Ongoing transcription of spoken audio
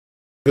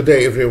Good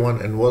day,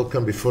 everyone, and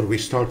welcome. Before we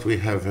start, we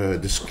have a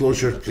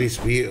disclosure. Please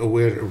be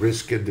aware of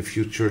risk in the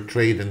future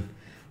trading.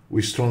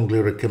 We strongly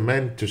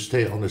recommend to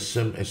stay on a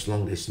sim as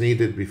long as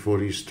needed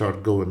before you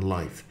start going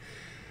live.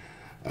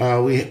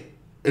 In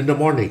the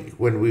morning,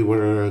 when we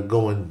were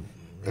going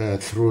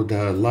through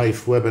the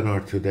live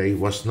webinar today,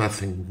 was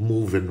nothing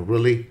moving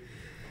really.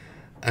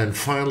 And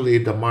finally,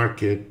 the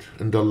market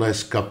in the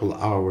last couple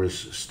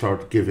hours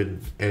start giving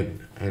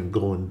in and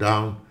going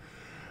down.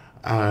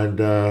 And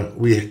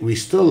we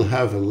still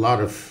have a lot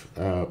of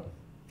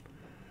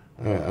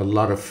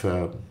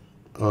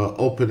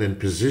open in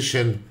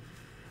position.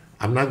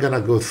 I'm not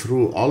gonna go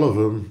through all of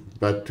them,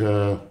 but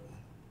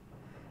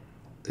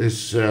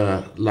it's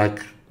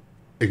like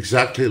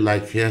exactly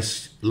like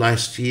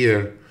last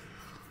year.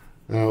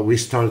 We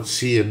start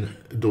seeing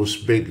those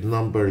big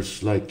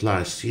numbers like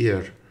last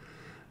year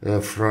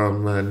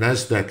from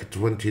Nasdaq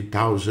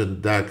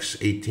 20,000, DAX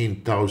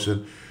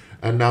 18,000.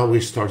 And now we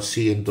start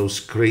seeing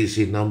those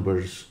crazy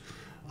numbers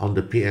on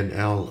the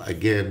P&L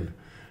again.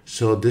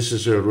 So this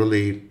is a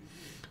really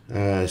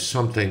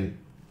something.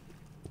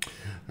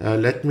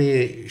 Let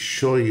me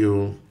show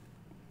you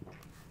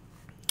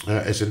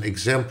as an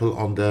example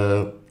on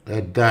the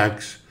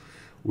DAX.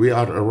 We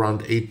are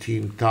around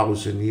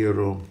 18,000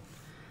 euro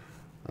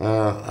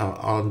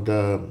on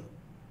the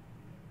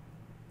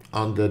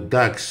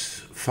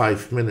DAX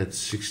 5 minutes,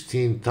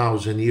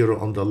 16,000 euro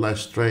on the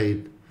last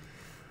trade.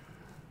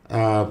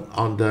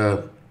 On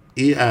the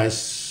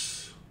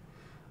ES,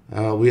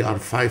 we are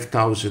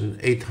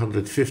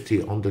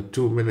 5,850 on the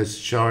 2 minutes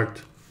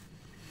chart.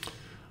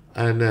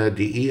 And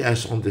the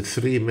ES on the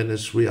 3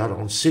 minutes, we are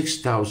on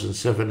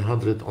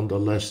 6,700 on the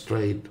last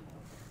trade.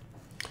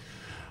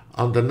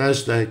 On the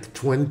Nasdaq,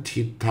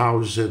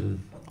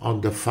 20,000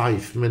 on the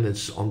 5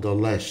 minutes on the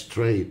last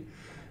trade.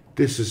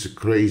 This is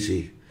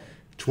crazy.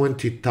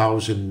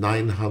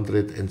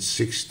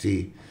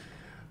 20,960.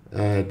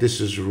 This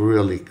is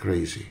really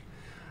crazy.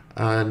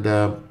 And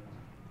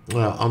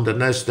on the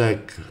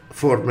Nasdaq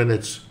 4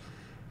 minutes,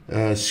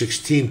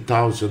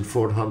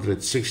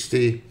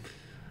 16,460.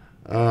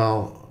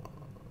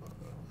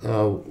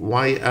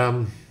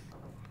 YM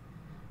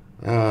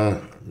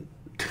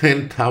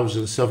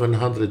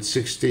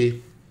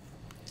 10,760.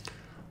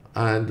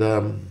 And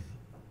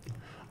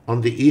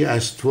on the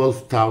ES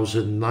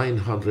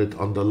 12,900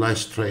 on the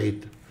last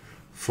trade,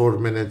 4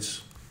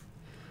 minutes.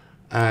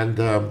 And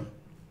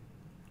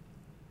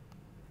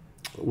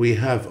we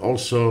have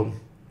also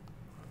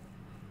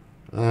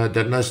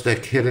the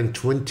Nasdaq hitting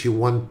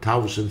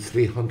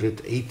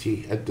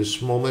 21,380 at this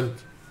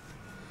moment.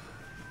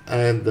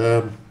 And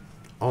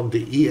on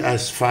the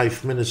ES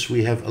 5 minutes,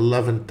 we have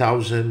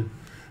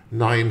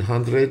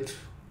 11,900.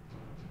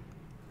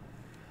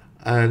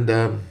 And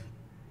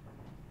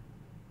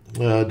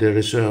there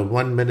is a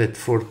 1 minute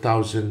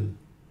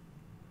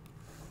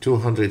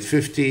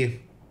 4,250.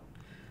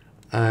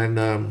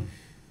 And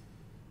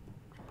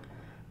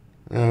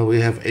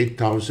we have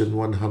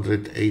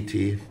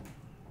 8,180.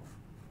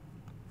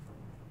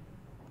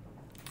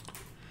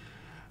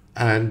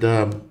 And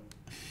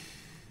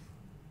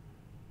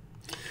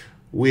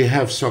we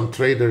have some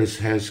traders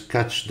has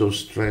catch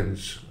those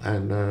trends.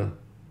 And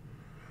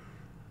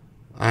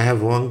I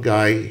have one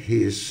guy,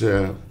 he is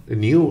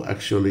new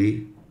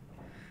actually.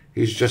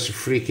 He's just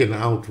freaking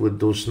out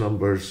with those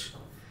numbers.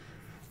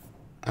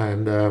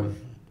 And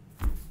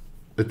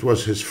it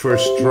was his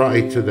first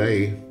try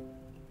today.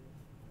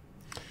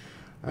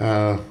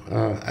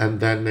 And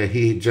then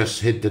he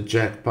just hit the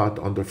jackpot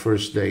on the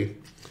first day,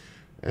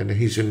 and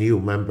he's a new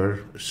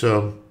member.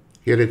 So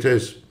here it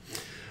is.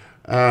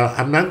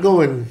 I'm not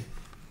going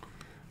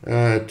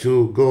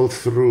to go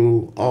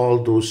through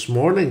all those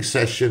morning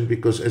sessions,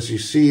 because as you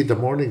see, the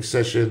morning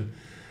session,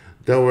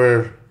 there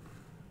were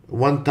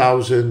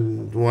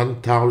 1,000,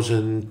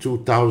 1,000,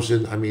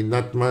 2,000. I mean,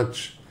 not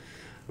much,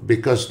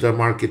 because the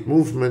market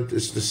movement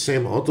is the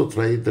same auto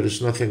trade. There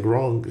is nothing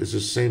wrong. It's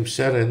the same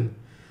setting.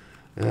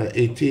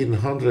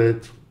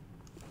 1,800,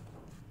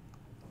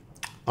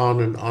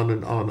 on and on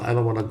and on. I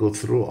don't want to go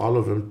through all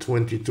of them.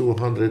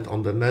 2,200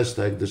 on the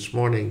Nasdaq this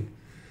morning.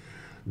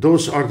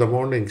 Those are the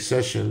morning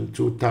session.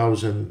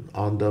 2,000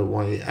 on the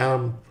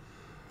YM.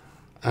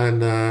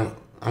 And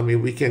I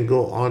mean, we can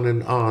go on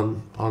and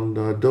on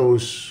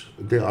those.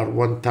 They are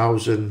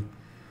 1,000,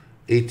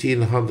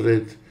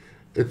 1,800.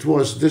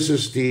 This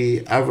is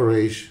the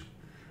average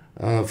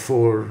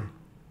for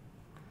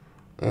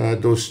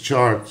those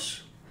charts.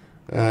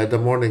 The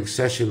morning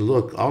session,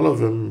 look, all of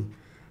them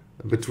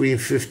between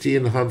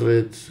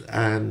 1,500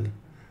 and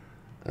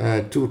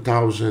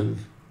 2,000.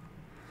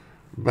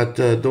 But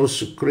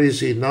those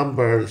crazy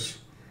numbers,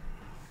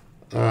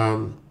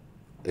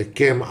 it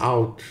came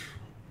out.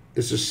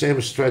 It's the same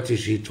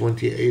strategy,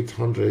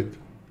 2,800.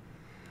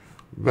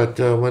 But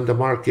when the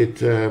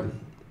market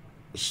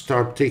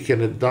start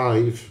taking a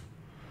dive,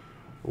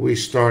 we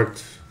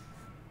start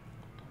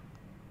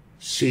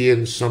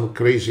seeing some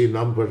crazy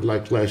number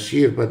like last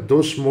year. But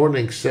those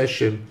morning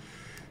session,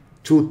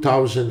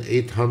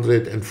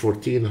 2,800 and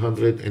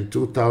 1,400 and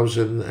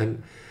 2,000,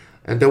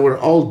 and they were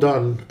all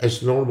done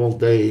as normal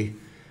day.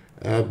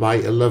 by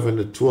 11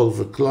 to 12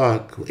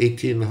 o'clock,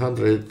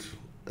 1800,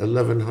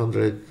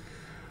 1100,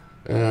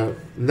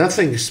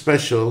 nothing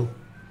special.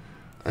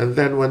 And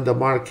then when the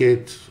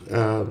market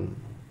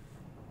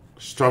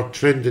start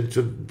trending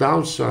to the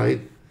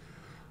downside,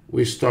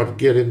 we start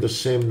getting the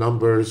same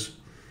numbers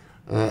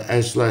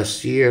as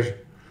last year.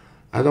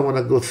 I don't want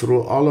to go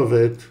through all of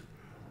it,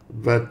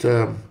 but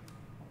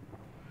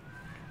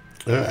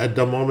at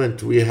the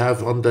moment we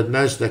have on the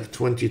Nasdaq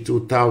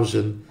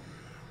 22,000,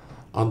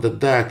 on the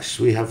DAX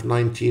we have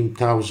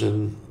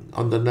 19,000,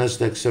 on the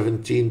Nasdaq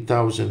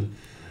 17,000.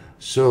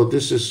 So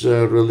this is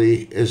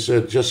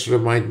just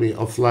remind me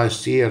of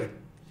last year.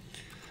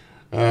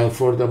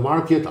 For the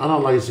market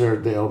analyzer,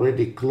 they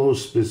already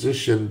closed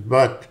position,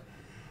 but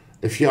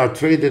if you are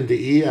trading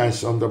the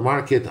ES on the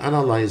market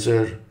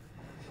analyzer,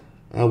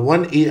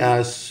 one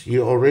ES,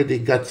 you already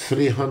got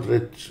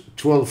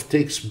 312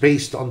 ticks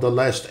based on the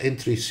last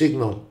entry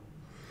signal.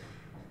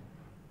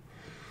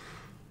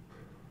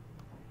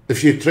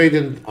 If you trade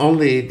in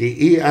only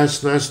the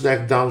ES,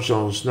 Nasdaq, Dow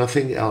Jones,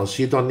 nothing else,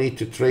 you don't need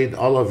to trade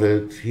all of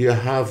it. You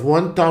have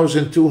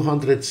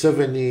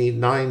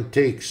 1,279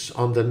 ticks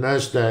on the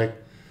Nasdaq,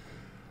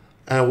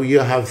 and you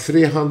have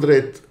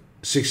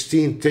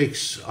 316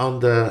 ticks on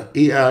the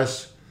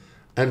ES,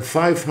 and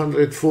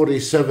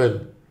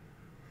 547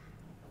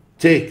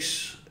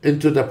 ticks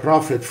into the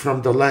profit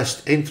from the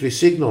last entry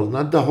signal,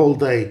 not the whole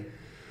day.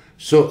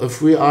 So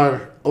if we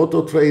are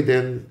auto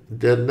trading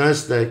the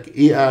Nasdaq,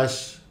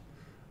 ES,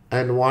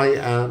 and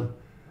YM,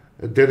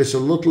 there is a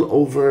little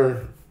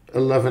over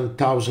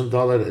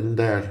 $11,000 in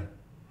there.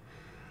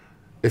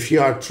 If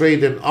you are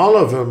trading all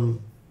of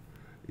them,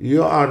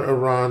 you are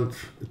around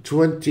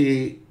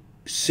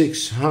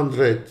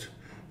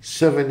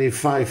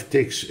 2,675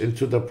 ticks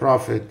into the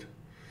profit.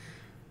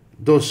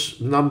 Those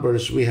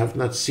numbers we have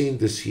not seen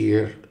this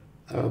year,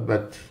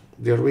 but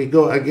there we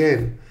go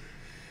again.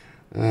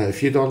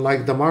 If you don't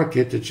like the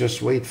market,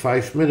 just wait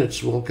 5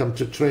 minutes. Welcome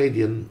to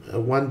trading.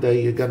 One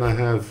day you're gonna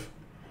have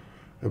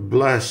a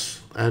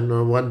bless, and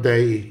one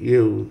day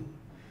you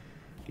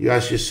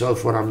ask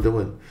yourself what I'm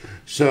doing.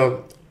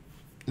 So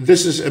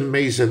this is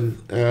amazing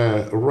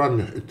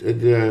run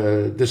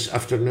this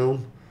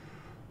afternoon,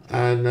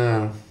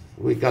 and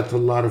we got a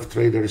lot of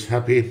traders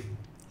happy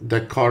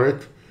that caught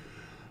it.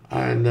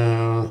 And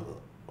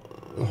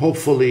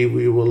hopefully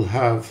we will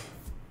have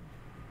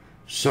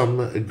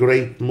some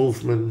great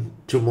movement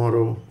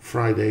tomorrow,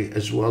 Friday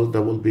as well.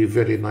 That will be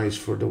very nice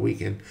for the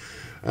weekend.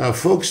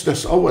 Folks,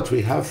 that's all what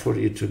we have for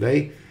you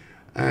today.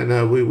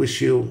 And we wish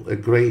you a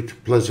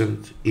great,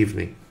 pleasant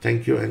evening.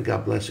 Thank you, and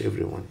God bless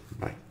everyone.